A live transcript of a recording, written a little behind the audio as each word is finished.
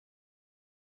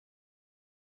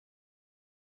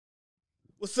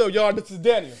What's up, y'all? This is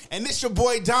Daniel. And this your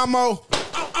boy Damo.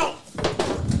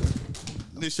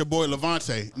 This your boy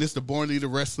Lavonte. And this the Born Leader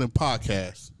Wrestling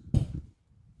Podcast. I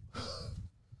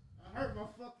hurt my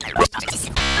fucking.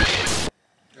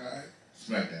 Alright,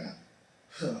 SmackDown.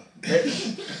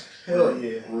 Hell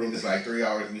yeah. Niggas like 3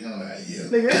 hours behind that. Yeah.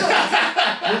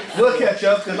 Nigga, we'll catch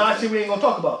up because a lot of shit we ain't gonna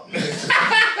talk about. We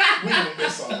gonna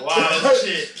miss a lot of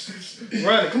shit.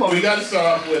 Run it, come on. We gotta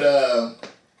start off with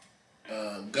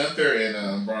Gunther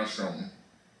and Braun Stroman.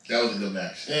 That was a good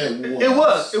match. It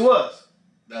was.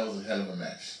 That was a hell of a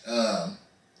match. I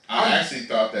actually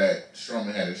thought that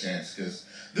Stroman had a chance because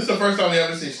this is the first time we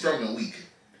ever seen Stroman weak.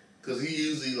 Because he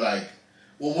usually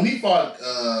when he fought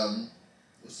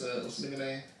what's the nigga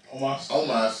name?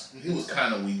 Omos. He was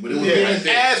kind of weak, but it was His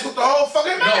ass with the whole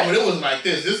fucking match. No, but it was like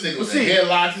this. This nigga was in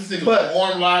headlocks. This nigga was in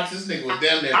arm locks. This nigga was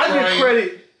damn near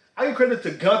crying. I give credit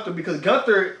to Gunther because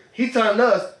Gunther, he telling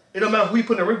us it don't matter who you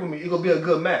put in the ring with me, it's gonna be a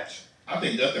good match. I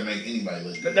think Gunther make anybody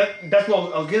look good. That's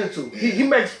what I was getting to. Yeah. He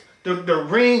makes the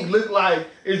ring look like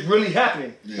it's really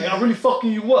happening. Yeah. Like I'm really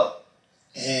fucking you up.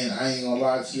 And I ain't gonna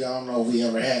lie to you, I don't know if we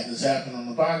ever had this happen on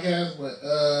the podcast, but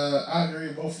I agree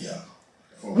with both of y'all.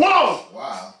 Whoa!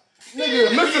 Wow. Nigga,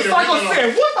 Mr. Psycho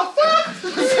said, what the fuck?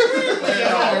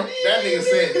 That nigga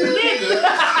said, nigga.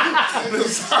 Mr.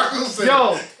 Psycho said.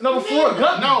 Yo, number 4,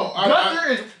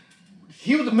 Gunther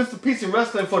he was a Mr. Piece in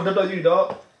wrestling for WWE,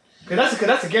 dog. Cause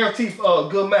that's a guaranteed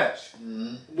good match.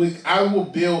 Mm-hmm. I will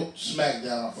build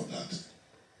SmackDown off of Gunther.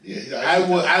 Yeah,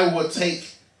 I would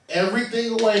take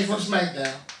everything away from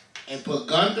SmackDown and put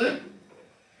Gunther,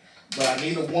 but I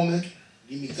need a woman.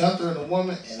 Give me Gunther and a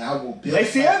woman, and I will build.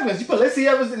 Lacey Evans. You put Lacey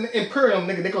Evans in the Imperium,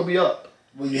 nigga, they gonna be up.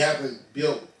 Well, you have to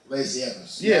build Lacey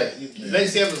Evans. Yeah.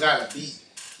 Lacey Evans got to beat.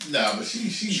 Nah, but she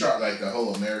like the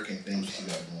whole American thing she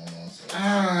got going on. So.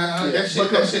 That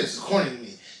shit is corny to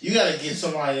me. You gotta get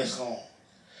somebody that's gone.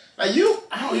 Like you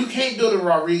can't build a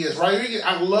Rodriguez.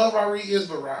 I love Rodriguez,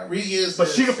 but Rodriguez. But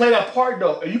she can play that part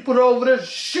though. If you put her over there,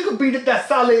 she could be that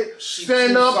solid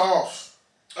stand up. Soft.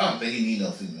 I don't think he need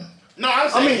no female. No,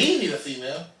 I mean he need a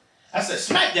female. I said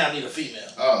SmackDown need a female.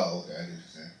 Oh, okay, I get what you're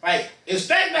saying. Like if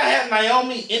SmackDown had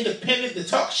Naomi independent to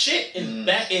talk shit and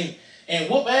back and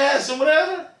whoop ass and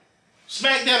whatever,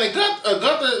 SmackDown and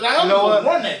Gunther Naomi will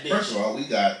run that bitch. First of all, we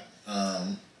got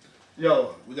Ronda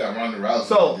Rousey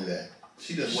to do that.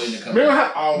 She just waiting to come.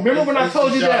 Remember when I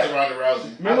told you that? Ronda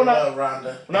Rousey. Remember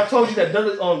Ronda. When I told you that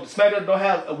SmackDown don't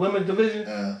have a women's division?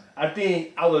 I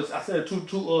said it too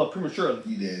prematurely.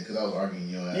 You did, because I was arguing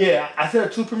your ass. Yeah, I said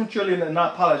it too prematurely and I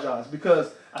apologize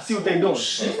because I see what they're doing.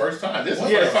 For the first time. This is the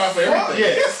first time for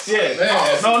everything.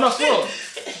 Yeah. No, slow.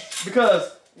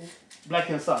 Because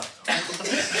Black Inside.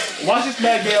 Watch this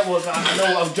SmackDown was I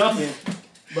know I'm jumping,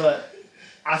 but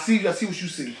I see what you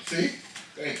see. See?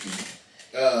 Thank you.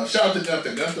 Shout out to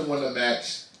Gunther. Gunther won the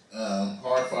match.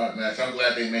 Hard fought match. I'm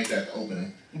glad they made that the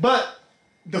opening. But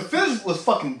the finish was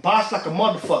fucking botched like a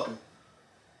motherfucker.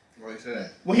 Why you say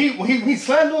that? When he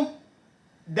slammed him,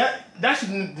 that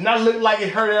should not look like it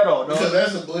hurt at all. Dog. Because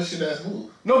that's a bullshit ass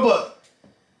move. No, but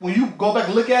when you go back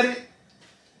and look at it,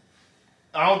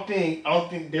 I don't think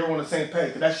they were on the same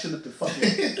page. Cause that shit looked the fucking.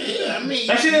 I mean,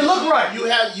 that shit didn't look right. You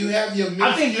have your.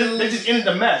 I think they just ended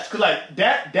the match because like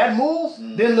that move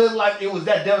didn't look like it was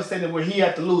that devastating where he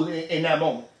had to lose in that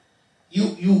moment.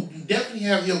 You definitely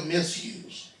have your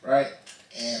miscues, right?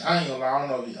 And I ain't gonna lie, I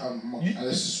don't know.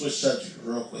 Let's just switch subject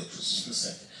real quick for just a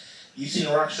second. You seen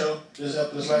the Rock show this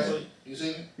last week? You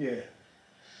seen it? Yeah.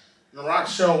 The Rock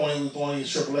show when he was going to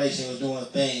Triple H and he was doing a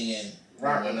thing and.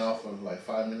 Rock went off for like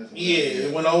 5 minutes. Yeah,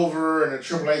 it went over in a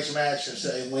Triple H match.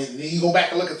 And when you go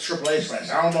back and look at the Triple H match,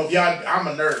 I don't know if y'all, I'm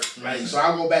a nerd, right? So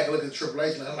I go back and look at the Triple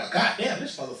H match. I'm like, God damn,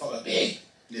 this motherfucker big.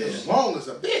 Yeah. As long as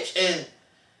a bitch. And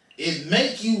it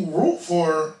make you root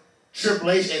for Triple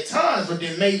H at times, but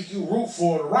then make you root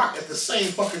for The Rock at the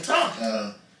same fucking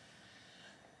time.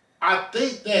 I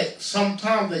think that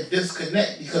sometimes they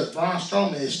disconnect because Braun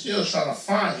Strowman is still trying to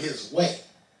find his way.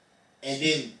 And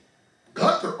then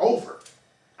Gunther over.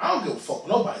 I don't give a fuck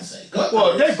what nobody say.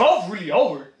 They both really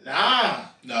over. Nah,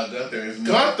 Gunther is more.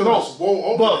 Gunther was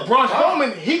over. But Braun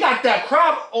Strowman, he got that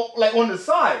crowd like on the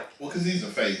side. Well, because he's a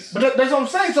face. But that's what I'm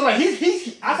saying. So like I think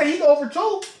he's over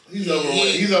too. He's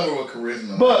over with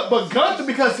charisma. But Gunther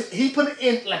because he put it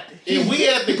in like if we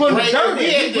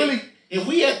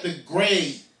had the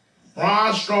grade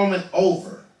Braun Strowman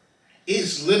over,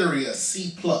 it's literally a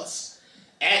C+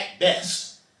 at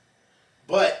best.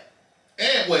 But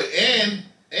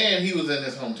and he was in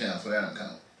his hometown, so that don't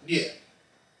count. Yeah.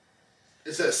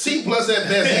 It's a C+ at best.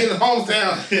 He in his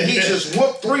hometown. He just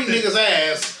whooped 3 niggas'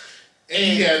 ass. And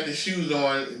he had the shoes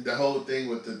on, the whole thing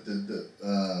with the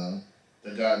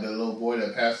The guy, the little boy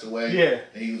that passed away. Yeah.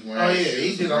 And he was wearing. Oh yeah,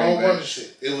 he did a whole bunch of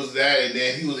shit. It was that, and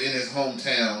then he was in his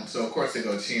hometown, so of course they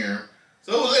go cheer him.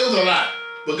 So it was a lot.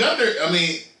 But Gunther, I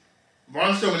mean,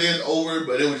 Braun Strowman is over,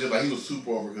 but it was just like he was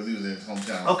super over because he was in his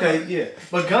hometown. Okay, yeah.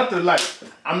 But Gunther, like,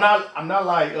 I'm not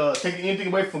like taking anything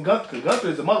away from Gunther because Gunther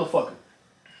is a motherfucker.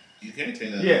 You can't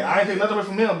take that. Yeah, I ain't taking nothing away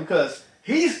from him because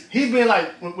he's been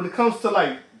like when it comes to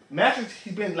like matches,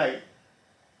 he's been like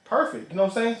perfect. You know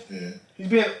what I'm saying? Yeah. He's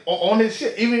been on his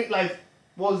shit. Even like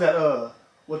what was that?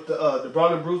 With the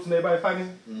Brawler Brutes and everybody fighting.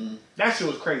 Mm-hmm. That shit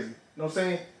was crazy. You know what I'm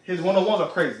saying? His one-on-ones are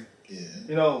crazy. Yeah.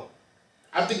 You know.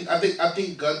 I think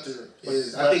Gunther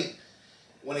is. I think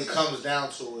when it comes down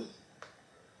to it,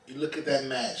 you look at that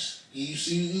match. You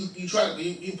see, you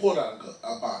pulled out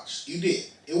a botch. You did.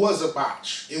 It was a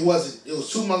botch. It wasn't. It was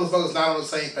two motherfuckers not on the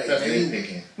same page. That's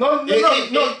nitpicking. No. This is I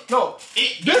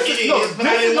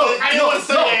didn't want to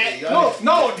say that.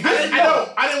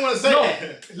 I didn't want to say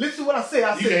that. Listen to what I said.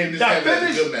 I You said can't just that have that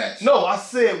finish. good match. No, I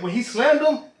said when he slammed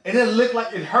him, it didn't look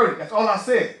like it hurt. That's all I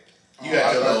said. You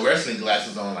got your little wrestling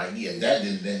glasses on, like, yeah, that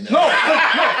didn't. No,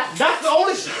 that's the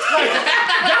only shit. Like,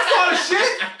 that's all the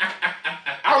shit.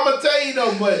 I'm gonna tell you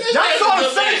though, but That's all the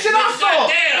same shit I saw.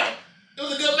 Damn, it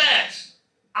was a good match.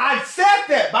 I said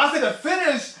that, but I said the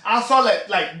finish. I saw that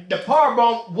like the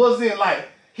powerbomb wasn't like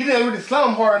he didn't really slam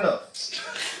him hard enough.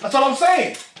 That's all I'm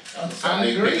saying. I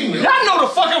agree. Y'all know the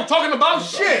fuck I'm talking about.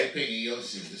 Shit. Picking your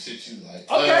shit, the shit you like.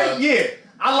 Okay, yeah.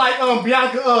 I like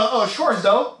Bianca shorts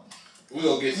though. We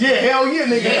gonna get Yeah, hell yeah,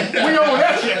 nigga. We on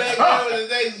that shit.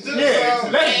 Yeah,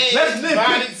 let's live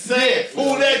Everybody it. said,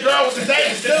 who that girl with the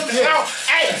Daisy Dukes on?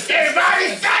 Hey, everybody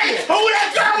say it. Who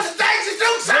that girl with the Daisy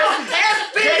Dukes on?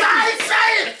 Everybody say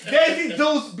it. Daisy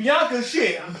Deuce, Bianca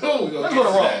shit. Let's go to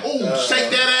Raw. Ooh,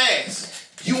 shake that ass.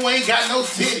 You ain't got no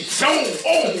titties.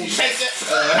 Shake that.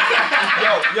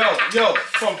 Yo.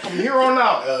 From here on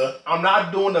out, I'm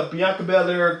not doing the Bianca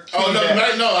Belair. Oh no,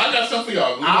 I got something for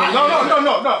y'all. No.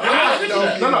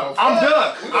 I'm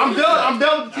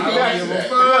done with the TV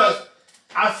matches.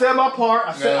 I said my part.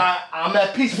 I said I'm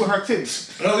at peace with her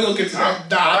titties. No, we gonna get to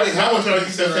that. I want y'all to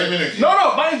keep that same energy.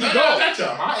 No, my energy I gone. got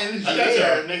y'all. My energy. I got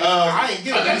y'all. Nigga. I ain't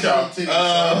getting I got y'all.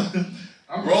 titties.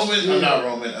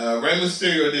 Rey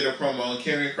Mysterio did a promo and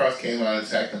Karrion Kross came out and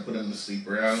attacked and put him to sleep.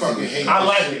 I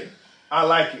like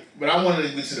it. But I wanted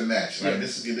to get to the match. Like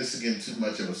this is getting too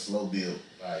much of a slow build.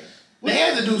 Like They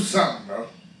had to do something, bro.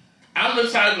 I'm the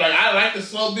type like I like the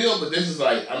slow build, but this is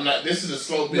like I'm not. This is a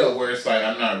slow build where it's like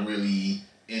I'm not really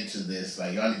into this.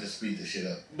 Like y'all need to speed this shit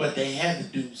up. But they had to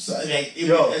do something.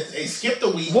 They skipped a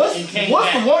week What's and came the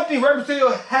back. one thing Rey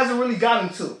Mysterio hasn't really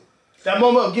gotten to? That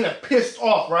moment of getting pissed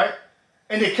off, right?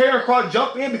 And then Karrion Kross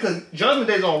jumped in because Judgment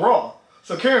Day's on Raw.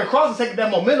 So Karrion Kross is taking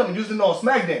that momentum and using it on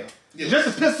SmackDown. Yeah, just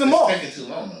to piss him off. It's taking too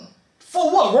long though.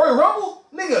 For what? Royal Rumble?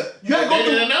 Nigga, you had to go They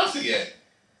through. didn't announce it yet.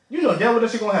 You know damn well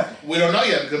that shit gonna happen. We don't know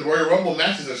yet because Royal Rumble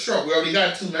matches are short. We already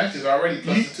got 2 matches already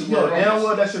plus the 2 You know Royal damn Rumbles.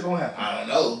 well that shit gonna happen. I don't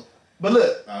know. But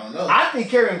look, I don't know. I think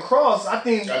Karrion Kross, I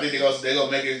think they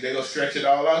gonna make it. They gonna stretch it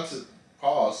all out to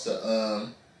pause to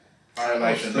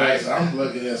highlight the night. I'm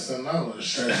looking at something I would have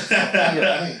stretched.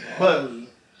 but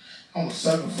I'm a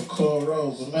sucker for Claude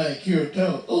Rose and manicure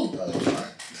toe. Ooh,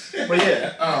 but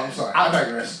yeah. Oh, I'm sorry. I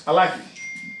digress. I like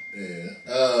it.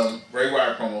 Yeah. Bray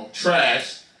Wyatt promo.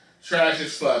 Trash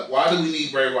as fuck. Why do we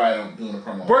need Bray Wyatt doing a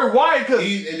promo? Bray Wyatt, because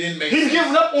it didn't make he's sense.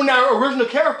 giving up on that original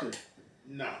character.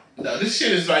 No, this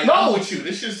shit is like, No. I'm with you.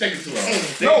 This shit is taking too long.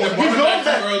 He's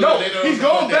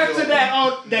going back to that.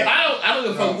 I don't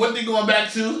give a fuck what they're going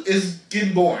back to. It's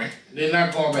getting boring. They're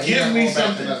not going back. Give me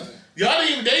something. They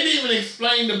didn't even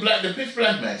explain the pitch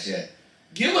black match yet.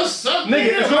 Give us something.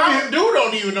 Nigga, it's gonna be, dude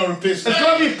don't even know the pitch. It's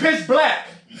gonna be pitch black.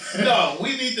 No,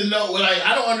 we need to know. Like,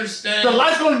 I don't understand. The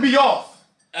light's gonna be off.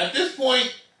 At this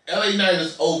point, LA Knight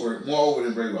is more over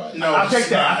than Bray Wyatt. No, I'll take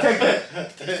that.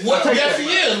 What? Yes, he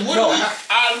is. What do we?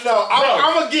 I know.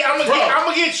 I'm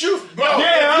gonna get you, bro.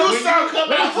 Yeah, you start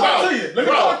coming out, Let me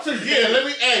talk to you. Yeah, let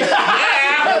me. Hey,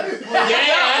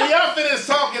 when y'all finish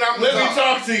talking, let me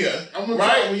talk to you. I'm gonna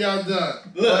talk when y'all done.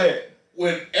 Look,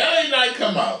 when LA Knight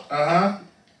come out,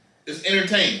 it's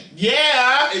entertaining.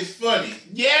 Yeah, it's funny.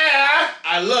 Yeah,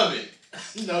 I love it.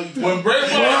 No, you don't. When Bray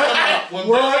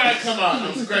Wyatt come out,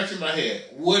 I'm scratching my head.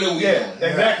 What are we doing?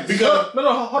 Exactly. Because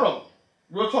no, hold on.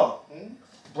 Real talk.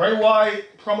 Bray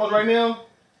Wyatt promos right now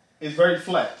is very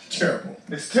flat. Terrible.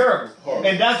 It's terrible. Horrible.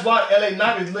 And that's why LA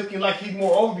Knight is looking like he's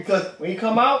more over because when he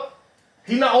come out,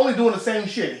 he's not only doing the same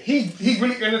shit. He's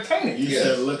really entertaining. You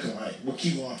said looking like. Well,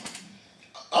 keep on.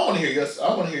 I want to hear your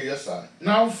side.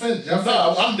 No, I'm finished. I'm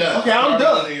done. Okay, I'm done.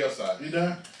 I want to hear your side. You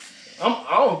done?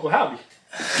 I don't go happy.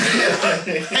 I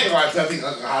ain't gonna tell me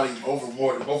Uncle Howdy over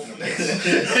more than both of them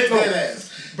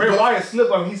niggas. Bray Wyatt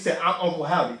slipped up. He said, "I'm Uncle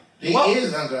Howdy." He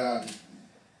is Uncle Howdy.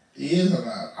 He is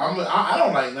Uncle Howdy. I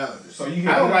don't like none of this. So you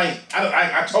I don't like.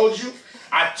 I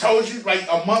told you like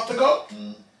a month ago.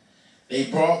 They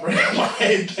brought Bray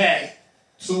Wyatt back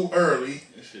too early.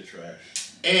 This shit trash.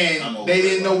 And they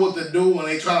didn't know what to do when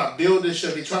they trying to build this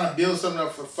shit. They trying to build something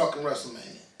up for fucking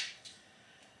WrestleMania.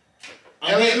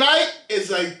 LA Knight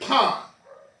is a pawn.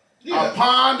 Yeah. A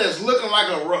pawn that's looking like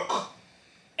a rook.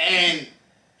 And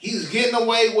he's getting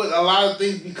away with a lot of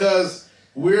things because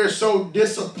we're so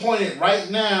disappointed right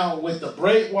now with the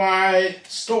Bray Wyatt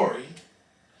story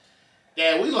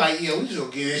that we like, we just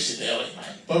gonna get this shit to LA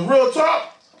Knight. But real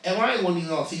talk, LA Knight wasn't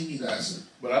even on TV last week.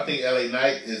 But I think LA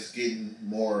Knight is getting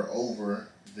more over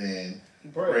than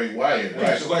Bray Wyatt. Right?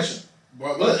 That's the question.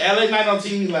 Look, LA Knight on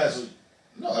TV last week.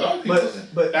 No, a lot of people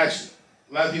wasn't. But actually,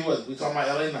 a lot of people wasn't. We talking about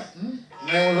LA Knight.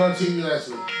 Man was on TV last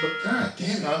week. But God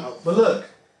damn it. But look,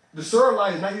 the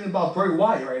storyline is not even about Bray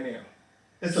Wyatt right now.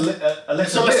 It's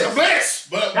Alexa Bliss.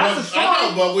 But that's the story.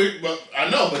 I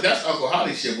know, but that's Uncle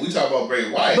Howdy shit. We talk about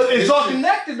Bray Wyatt. But it's all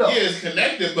connected though. Yeah, it's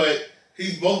connected, but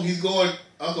he's going.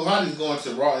 Uncle Howdy's going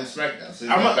to Raw and SmackDown. So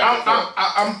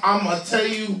I'm gonna tell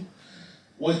you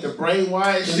with the Bray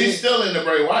Wyatt shit. He's still in the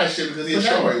Bray Wyatt shit because he's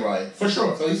show Bray Wyatt. For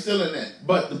sure. So he's still in that.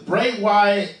 But the Bray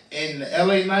Wyatt and the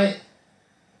LA Knight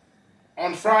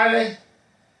on Friday,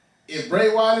 if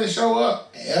Bray Wyatt didn't show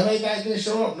up and LA Knight didn't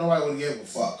show up, nobody would give a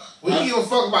fuck. We didn't give a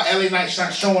fuck about LA Knight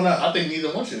showing up. I think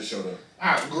neither one should have showed up.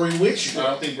 I agree with you. I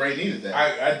don't think Bray needed that.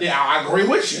 I agree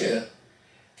with you.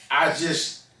 Yeah.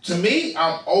 To me,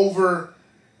 I'm over.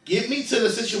 Get me to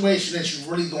the situation that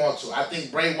you're really going to. I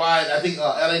think Bray Wyatt,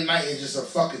 LA Knight is just a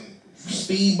fucking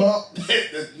speed bump. But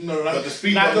the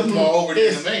speed bump is more over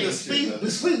than the main. The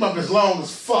speed bump is long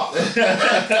as fuck.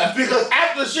 Because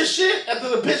after this shit, after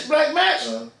the pitch black match,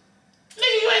 nigga,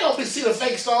 you ain't gonna see the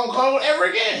fake Stone Cold ever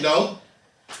again.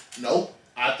 Nope.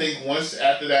 I think once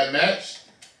after that match,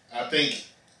 I think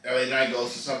LA Knight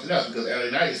goes to something else because LA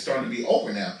Knight is starting to be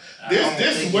over now.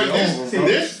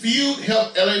 This feud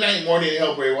helped LA Knight more than it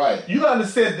helped Bray Wyatt. You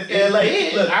understand the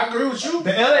LA? Look, I agree with you.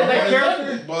 The LA Knight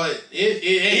character, but it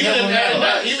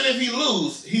ain't even if he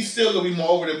lose, he's still gonna be more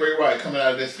over than Bray Wyatt coming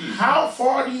out of this feud. How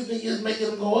far do you think it's making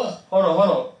him go up? Hold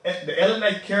on. The LA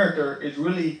Knight character is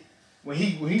really when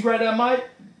he grab that mic,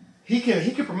 he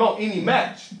can promote any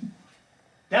match.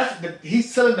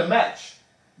 He's selling the match.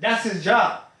 That's his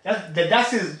job.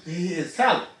 That's his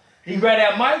talent. He grab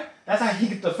that mic. That's how he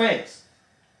get the fans.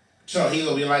 So he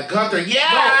gonna be like Gunther,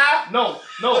 yeah. No.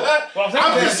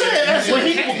 I'm just saying that's when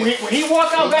he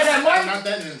walk out grab that mic. Not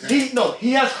that intense.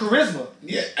 He has charisma.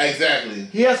 Yeah, exactly.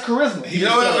 He has charisma. You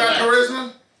know who's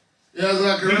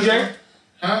got charisma? DJ.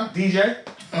 Huh? DJ.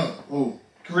 Who?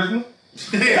 Charisma.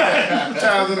 Yeah.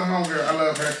 Child of the homegirl. I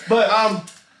love her. But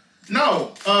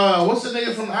no. What's the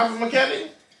nigga from Alpha Academy?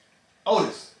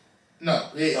 Otis. No,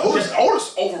 yeah,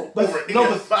 Otis over.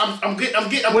 I'm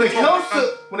getting. When it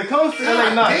comes to LA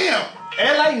Knight,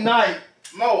 LA Knight.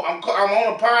 Mo, I'm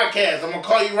on a podcast. I'm gonna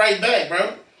call you right back,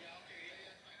 bro.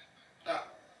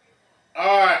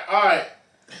 All right.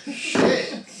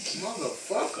 Shit,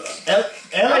 motherfucker.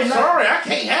 I'm sorry, I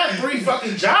can't have 3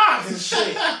 fucking jobs and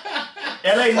shit.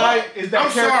 LA Knight is that.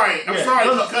 I'm sorry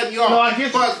for cutting you off. No, I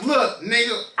get you. But look,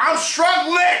 nigga, I'm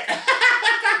struggling.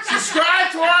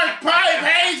 Subscribe to our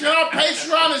page and our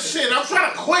Patreon and shit. I'm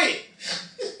trying to quit.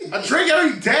 I drink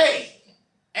every day.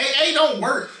 AA don't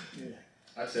work. Yeah.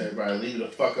 I tell everybody, leave it the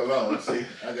fuck alone. See,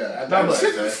 I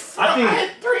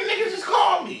had 3 niggas just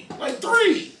called me. Like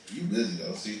 3. You busy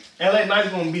though, see. LA Knight's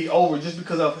gonna be over just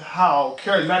because of how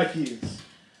charismatic he is.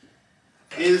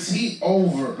 Is he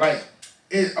over?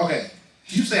 Okay.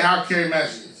 You say how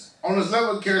charismatic he is. On this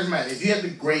level of charismatic, if you have to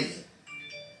grade it,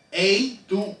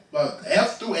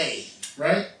 F through A,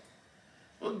 right?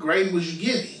 What grade would you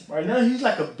give him? Right now, he's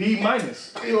like a B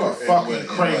minus. You're fucking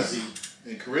crazy.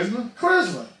 In charisma?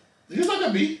 Charisma. He's like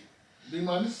a B. B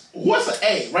minus. What's an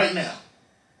A right now?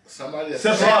 Somebody that's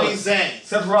Seth Rollins.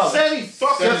 Seth Rollins.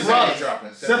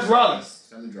 Seth Rollins.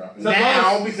 Sami dropping.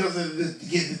 Now, because of the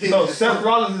thing. No, Seth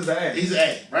Rollins is an A. He's an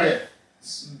A, right? Yeah.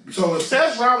 So if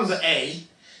Seth Rollins is an A,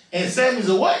 and Sami's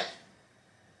a what?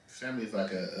 Sami's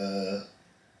like a,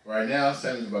 right now,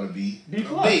 Sami's about a B. B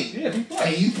plus. B. Yeah, B plus.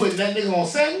 And you putting that nigga on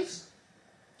Sami's?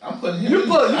 I'm putting him You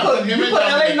put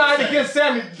LA Knight against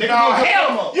Sami.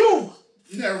 Hell, you.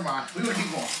 Never mind. We gonna keep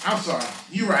going. I'm sorry.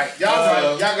 You right. Y'all right.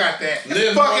 Y'all got that.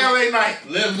 Fuck LA Knight.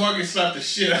 Liv Morgan slapped the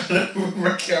shit out of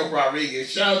Raquel Rodriguez.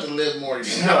 Shout out to Liv Morgan.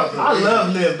 I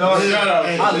love Liv, dog.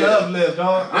 I love Liv,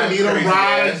 dog. I need a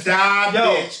ride and die,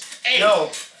 bitch. Yo.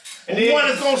 And then, one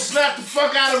is gonna slap the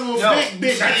fuck out of a big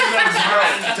bitch. I ain't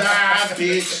never die,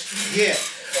 bitch. Yeah.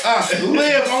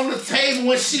 Liv on the table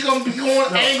when she gonna be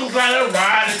going angles like a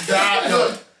ride and die.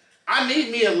 Look, I need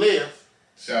me a Liv.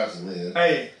 Shout out to Liv.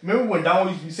 hey, remember when Dawn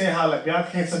used to be saying how like Bianca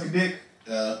can't suck a dick?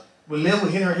 When Liv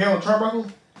would hit her hair on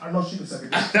turnbuckle, I know she can suck a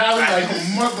dick. I was like,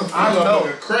 motherfucker, I know.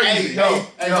 crazy.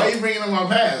 Hey, why you bringing up my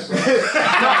past, bro?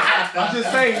 I'm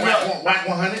just saying. Whack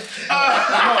 100.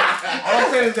 All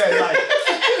I'm saying is that like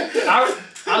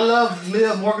I love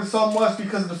Liv Morgan so much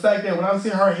because of the fact that when I see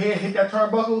her head hit that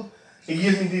turnbuckle, it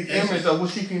gives me this image of what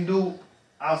she can do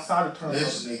outside of turnbuckle.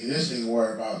 This nigga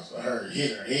worried about her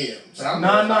hitting her head. So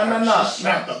No. She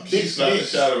slapped a big slapped the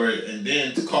shot of her and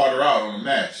then called her out on the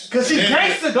match. Cause she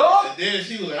gangsta, dog. And then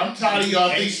she was like, I'm tired of y'all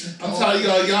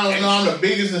y'all don't know I'm the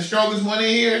biggest and strongest one in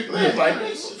here. Liv like,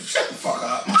 shut the fuck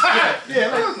up. Yeah.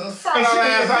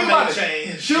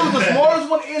 She was the smartest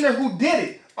one in there who did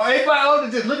it. Or everybody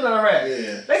else just looking at her ass.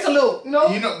 Yeah. That's a little,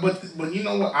 But you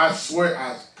know what? I swear,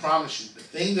 I promise you, the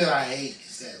thing that I hate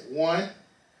is that one,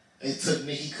 they took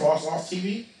Nikki Cross off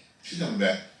TV. She's coming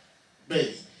back.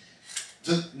 Baby.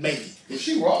 Just maybe. Was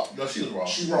she raw? No, she was raw.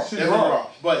 She raw. Raw.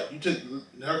 But you took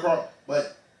her cross.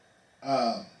 But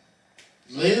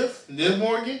Liv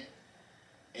Morgan,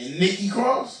 and Nikki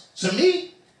Cross, to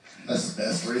me, that's the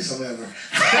best threesome ever.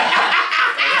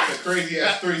 That's a crazy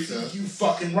ass threesome. You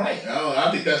fucking right.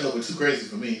 I think that's a little bit too crazy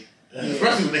for me.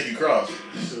 Especially with Nikki Cross.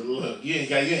 So look, you ain't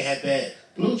had that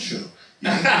blue chew. You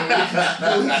ain't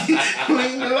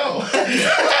below. For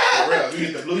real, you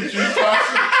get the blue chew box.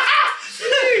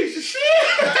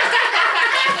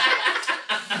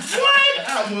 What?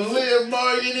 I'm gonna Liv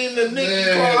Morgan in the Nikki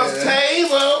Cross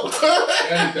table. I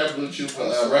need that blue chew for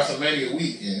WrestleMania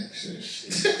weekend.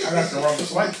 Shit. I got some rubber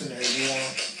swipes in there. You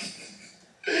want?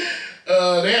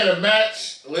 They had a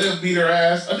match. Liv beat her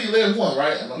ass. I think Liv won,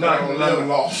 right? Liv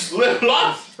lost. Liv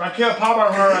lost. Raquel pop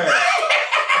out her ass.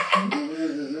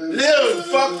 Liv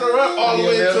fucked her up all the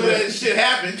way until that shit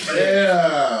happened.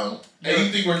 Yeah. Hey,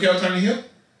 you think Raquel turned to him?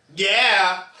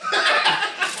 Yeah.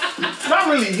 Not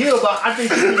really heel, but I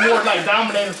think she's more like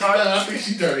dominating. I think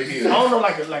she turned to heel. I don't know,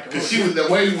 like a Cause she was the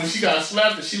way when she got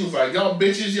slapped, and she was like, "Y'all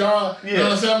bitches, y'all. You know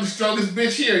what I'm saying? I'm the strongest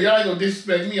bitch here. Y'all ain't gonna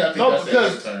disrespect me." I think that's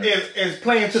because turn. it's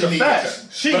playing to the facts.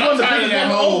 She won the biggest that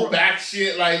one whole over. back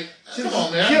shit. Like, come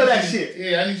on, man. Kill that shit.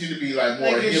 Yeah, I need you to be like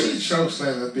more. If she choke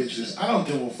slamming bitches, I don't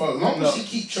give a fuck. As long as she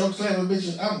keep choke slamming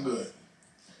bitches, I'm good.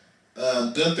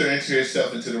 Gunther entered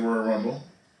himself into the Royal Rumble.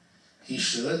 He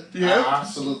should. Yeah. I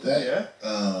salute that. Yeah.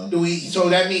 So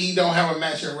that means he don't have a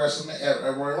match at WrestleMania at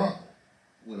Royal Rumble?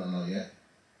 We don't know yet.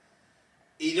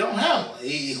 He don't have one.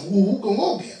 Who can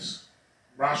go against?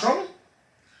 Braun Strowman?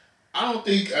 I don't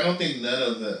think none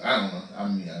of the. I don't know. I'm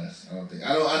gonna be honest.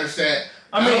 I don't understand.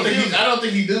 I don't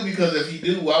think he do, because if he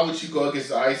do, why would you go against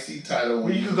the IC title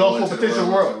when you could go for potential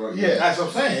world? Yeah, that's what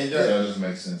I'm saying. That doesn't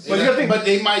make sense. But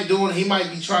they might do it. He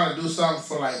might be trying to do something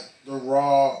for like the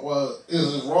Raw. Well,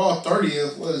 is it Raw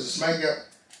 30th? What is it? SmackDown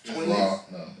 20th? Raw.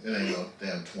 No, it ain't no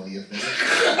damn 20th.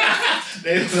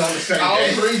 They was on the same day. I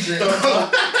was reaching.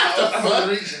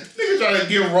 Niggas trying to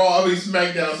give Raw,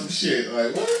 SmackDown some shit.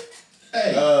 Like what?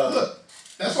 Hey, look,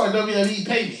 that's why WWE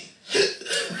pay me.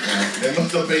 They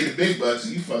must have paid the big bucks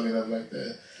and you fucking up like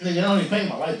that. Nigga, I don't even pay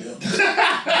my light bill.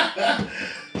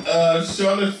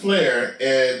 Charlotte Flair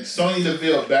and Sonya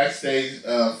Deville backstage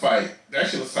fight. That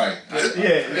shit was tight.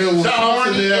 Yeah, it was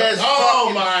corny as fuck.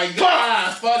 Oh my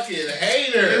god, fucking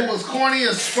hater. It was corny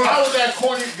as fuck. How was that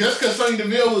corny? Just because Sonya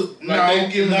Deville was they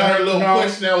giving her a little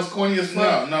push, that was corny as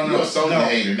fuck. No. You're a Sonya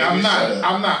hater. I'm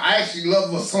not. I actually love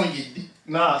what Sonya did.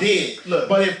 Look.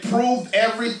 But it proved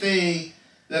everything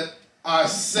that I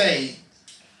say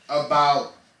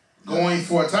about going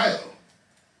for a title.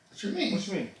 What you mean? What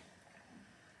you mean?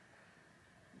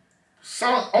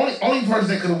 Only person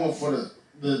that could have won for the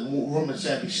women's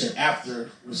championship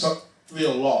after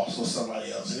Real lost was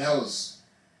somebody else, and that was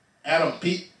Adam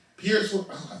Pierce. What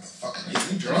the fucking name?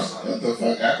 You drunk? What the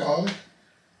fuck? Alcoholic?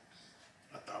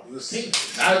 I thought we were seeing.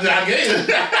 I gave it.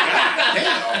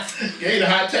 Gave the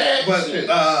hot tag. But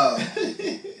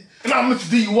And I'm Mr.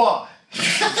 DUI.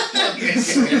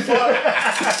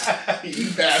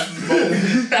 You passed the boat.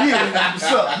 Yeah, what's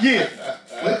up? Yeah.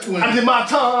 I did my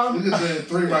time. We could do a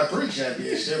 3x3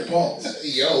 championship. Pause.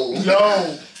 Yo.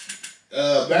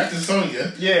 Back to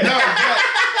Sonya. Yeah. No,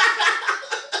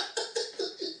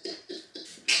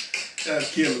 that's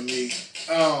killing me.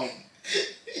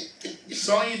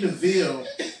 Sonya Deville.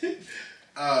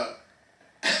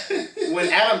 When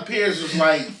Adam Pierce was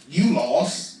like, "You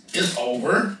lost. It's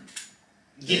over.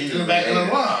 Get to the back of the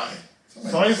line."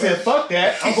 Sonya said, "Fuck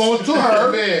that. I'm going to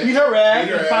her, beat her ass,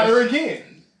 and fight her again."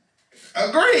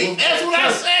 Agreed. That's what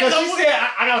I said. Because she said,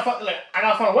 I gotta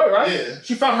find a way, right? Yeah.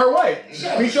 She found her way.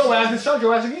 Beat your ass and showed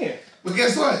your ass again. But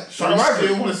guess what? So you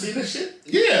still want to see this shit?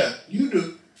 Yeah. You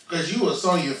do. Because you a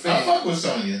Sonya fan. I fuck with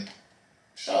Sonya.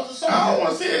 Shout out to Sonya. I don't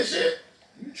want to see that shit.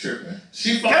 You tripping.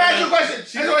 Can I ask you a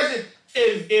question?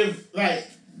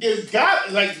 If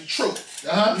God, like the truth,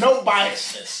 no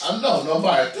biasness. I know, no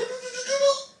bias.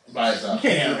 Bias out.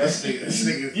 Damn, this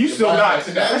nigga. You still got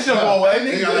it. That shit go away,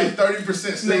 nigga. They got like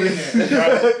 30% still in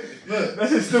there. Look, that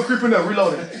shit's still creeping up,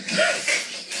 reloading.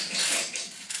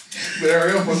 But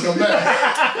hurry up and come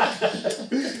back.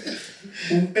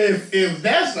 If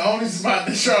that's the only spot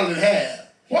that Charlotte had,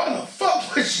 why the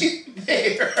fuck was she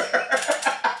there?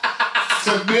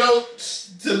 to build.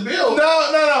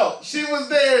 No. She was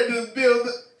there to build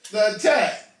the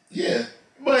attack. Yeah.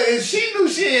 But if she knew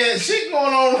she had shit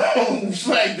going on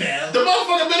SmackDown, The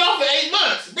motherfucker been off for 8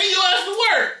 months. Bring your ass to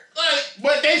work.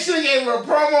 but they should have gave her a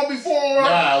promo before.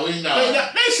 Nah, we know.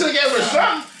 They should have gave her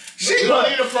something. She don't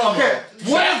need a promo. Okay,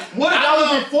 what if that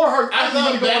was before her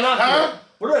really going out there?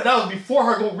 What if that was before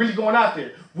her really going out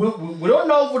there? We don't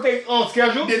know what they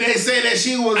scheduled. Did they say that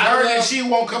she was hurt and she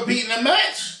won't compete in the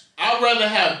match? I'd rather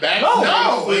have backstage.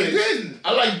 No, footage. it didn't.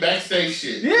 I like backstage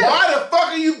shit. Yeah. Why the fuck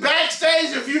are you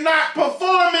backstage if you're not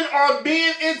performing or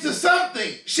being into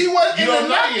something? She wasn't You into don't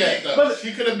know nothing. yet, though. But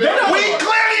She could have been. We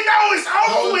clearly know it's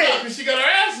over with. She got her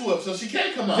ass whooped, so she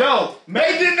can't come out. Yo,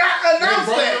 They did not announce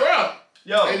they brought her that. up.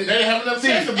 yo, They didn't have enough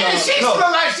chance about And her. she still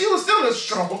like she was still the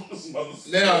strongest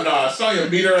motherfucker. Nah, Sonya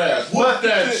beat her ass. Whoop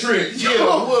that trick.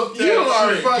 Yeah, whoop that You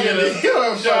are trick. fucking. You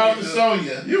are Shout out to fucking.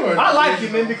 Sonya. You are. I like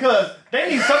it, man, because they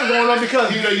need something going on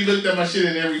because You know you looked at my shit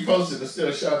and then reposted, but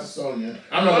still shout out to Sonya.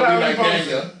 I'm not gonna be like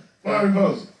Daniel. What are we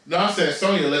posting? No, I said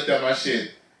Sonya looked at my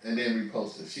shit and then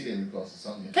reposted. She didn't repost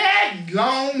Sonya. That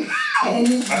long.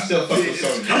 I still fuck with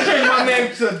Sonya. I'm changing my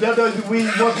name to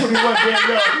WWE 121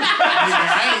 Daniel.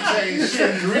 I ain't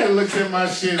saying shit. Rita looked at my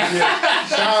shit. Yeah.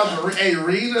 Shout out to hey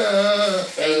Rita.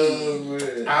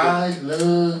 I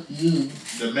love you.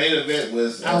 The main event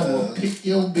was I will pick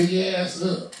your big ass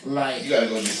up. Like you gotta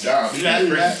go get down. You got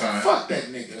prison time. fuck that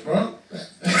nigga, bro.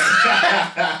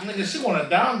 Nigga, she want a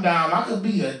dom. I could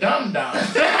be a dum. That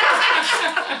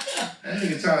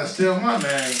nigga trying to steal my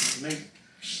name.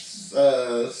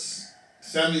 Nigga.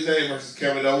 Sami Zayn versus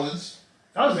Kevin Owens.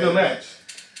 That was a good match.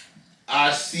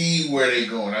 I see where they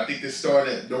going. I think they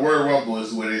started. The Royal Rumble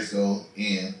is where they go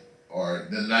in, or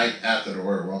the night after the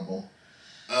Royal Rumble.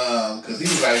 Because he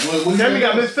was like, what Sami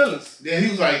got mixed feelings. Then he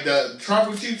was like, the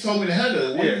tribal chief told me to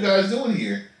handle it. What are you guys doing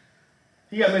here?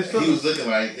 He got mixed feelings. He was looking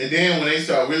like, and then when they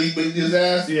started really beating his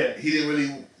ass, he didn't really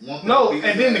want. No, to beat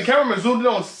and his then ass. the camera zoomed in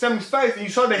on Sami's face, and you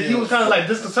saw that he was kind of like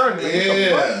disconcerted. Like,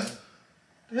 Yeah. what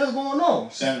the hell's going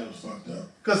on? Sammy was fucked up.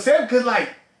 Because Sami could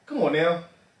come on now.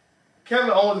 Kevin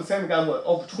Owens and Sami got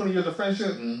over 20 years of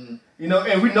friendship. Mm-hmm. You know,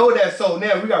 and we know that. So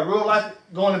now we got real life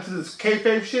going into this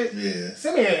kayfabe shit. Yeah.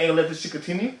 Sami ain't gonna let this shit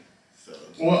continue.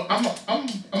 Well, I'm gonna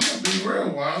be real.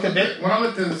 When I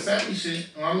looked at the Sammy shit,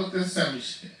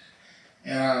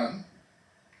 and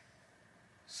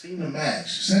seen the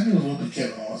match, Sammy was whooping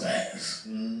Kevin Owens' ass.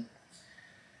 Mm-hmm.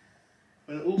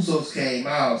 When the Usos came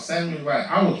out, Sammy was like,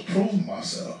 I was proving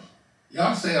myself.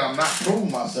 Y'all say I'm not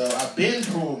proving myself. I've been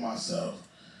proving myself.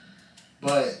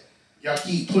 But y'all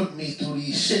keep putting me through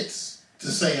these shits to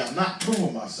say I'm not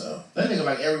proving myself. That nigga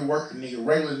like every worker nigga,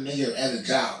 regular nigga at a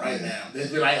job right now. They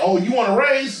be like, oh, you want a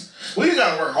raise? Well, you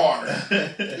gotta work harder.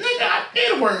 Nigga, I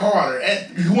need to work harder.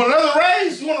 And you want another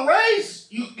raise? You want a raise?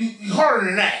 You harder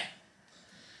than that.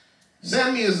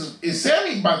 Sammy is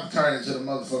Sammy about to turn into the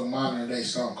motherfucking modern day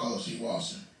Stone Cold Steve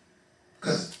Austin.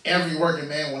 Cause every working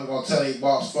man wanna go tell their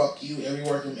boss, fuck you.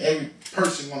 Every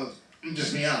person wanna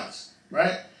just be honest,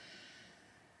 right?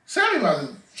 Sammy about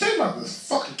to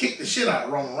fucking kick the shit out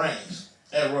of Roman Reigns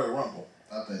at Royal Rumble.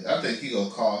 I think he gonna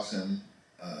cause him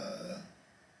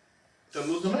To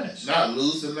lose the match. not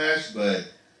lose the match, but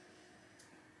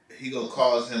he gonna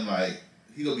cause him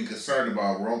he gonna be concerned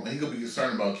about Roman. He gonna be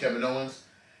concerned about Kevin Owens,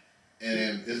 and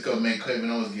then it's gonna make Kevin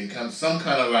Owens get some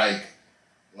kind of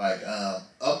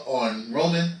up on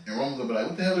Roman, and Roman's gonna be like,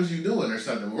 "What the hell is you doing?" or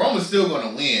something. Roman's still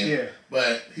gonna win,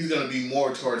 but he's gonna be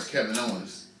more towards Kevin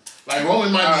Owens. Like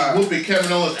Roman might be whooping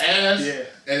Kevin Owens' ass, and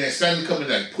then Sammy come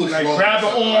and push Roman, grab the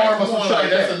arm or come on, something like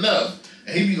that's that. enough.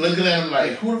 And he be looking at him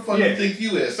like, "Who the fuck you think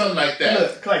you is?" Something like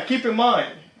that. Look, keep in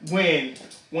mind when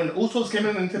the Usos came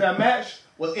into that match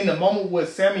was in the moment where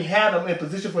Sami had him in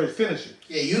position for his finisher.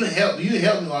 Yeah, you didn't help me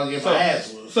while I get my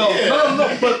ass whooped. So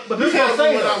no, but this is what I'm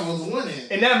saying. When I was winning.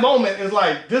 In that moment, it's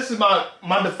like this is my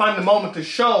defining moment to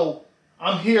show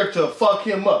I'm here to fuck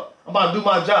him up. I'm about to do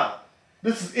my job.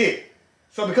 This is it.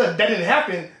 So because that didn't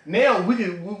happen, now we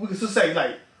can still say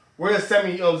like, where's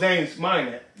Sami Zayn's mind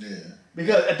at? Yeah.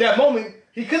 Because at that moment,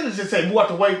 he could have just said, move out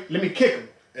the way, let me kick him.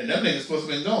 And them niggas supposed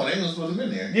to been gone. They ain't supposed to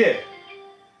been there. Yeah.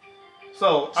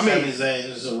 So, I mean... Sami Zayn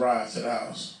is a ride to the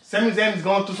house. Sami Zayn is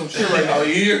going through some shit right now. Oh,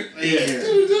 you Yeah.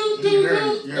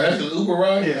 That's his Uber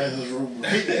ride? Yeah. That's his Uber.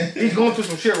 He's going through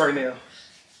some shit right now.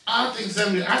 I think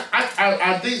Sami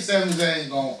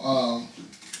Zayn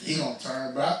he gonna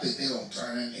turn, but I think they gonna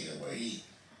turn that nigga where he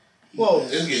Well,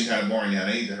 it's getting kind of boring now.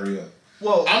 They need to hurry up.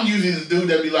 Well, I'm usually the dude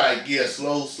that be like, yeah,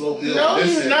 slow build. No,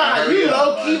 he's not. Hurry You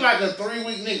up, low key like a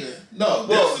 3-week nigga. No,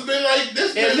 this has been like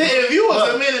this. If you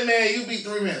was a minute man, you be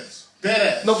 3 minutes.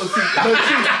 Dead ass. no,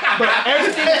 but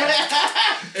everything.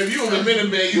 If you was a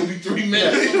minute man, you'd be 3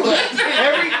 minutes.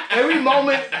 every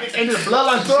moment in this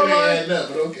bloodline storyline,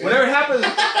 Okay. whatever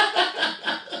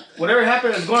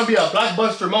happened is going to be a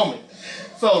blockbuster moment.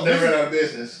 So They ran out of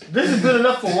business. this is good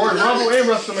enough for Royal Rumble and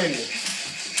WrestleMania.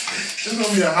 It's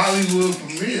gonna be a Hollywood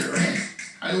premiere.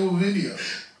 Hollywood video.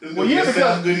 Well, yeah,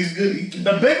 because goody.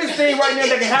 the biggest thing right now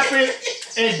that can happen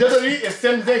in WWE is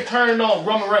Sami Zayn turning on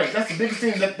Roman Reigns. That's the biggest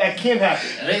thing that can happen.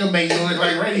 And they gonna make you look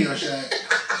like Radio Shack.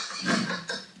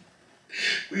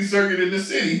 We circuit in the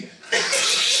city.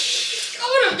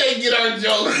 What if they get our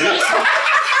jokes?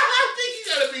 I think you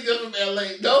gotta be just from LA.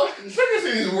 No, Circuit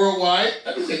City's worldwide.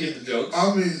 I think they get the jokes.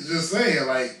 I mean, just saying,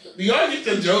 like, Y'all get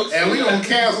the jokes. and we gonna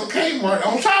cancel Kmart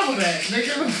on top of that,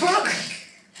 nigga. The fuck?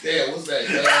 Damn, what's that?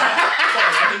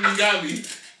 I think you got me.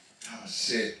 Oh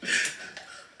shit.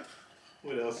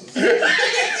 What else is there?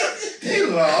 He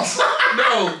lost.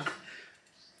 No.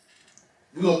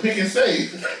 We gonna pick and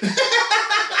save.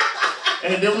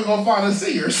 And then we gonna find the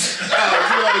Sears. You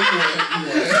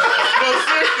win.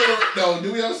 No,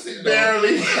 do we have a Sears? No.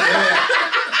 Barely. Yeah.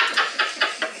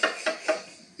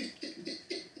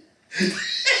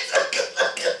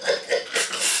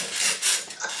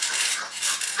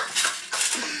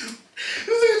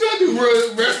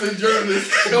 Wrestling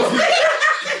journalist. You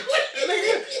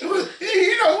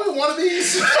know, we one of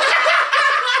these. Man,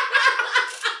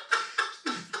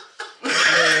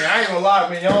 I ain't gonna lie,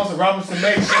 man. Y'all on some Robinson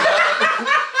May shit.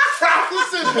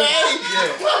 Robinson May?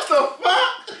 Yeah. What the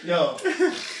fuck? Yo.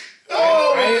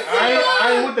 Oh,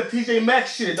 I ain't with the TJ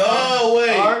Maxx shit, dog. Oh,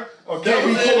 wait. Alright? Or That KB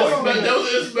was Boy.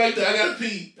 the inspector. I gotta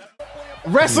pee.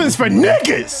 Wrestling's for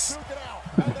niggas.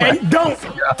 And don't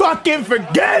fucking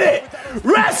forget it.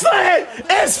 Wrestling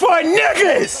is for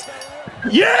niggas.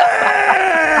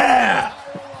 Yeah.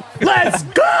 Let's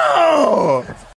go.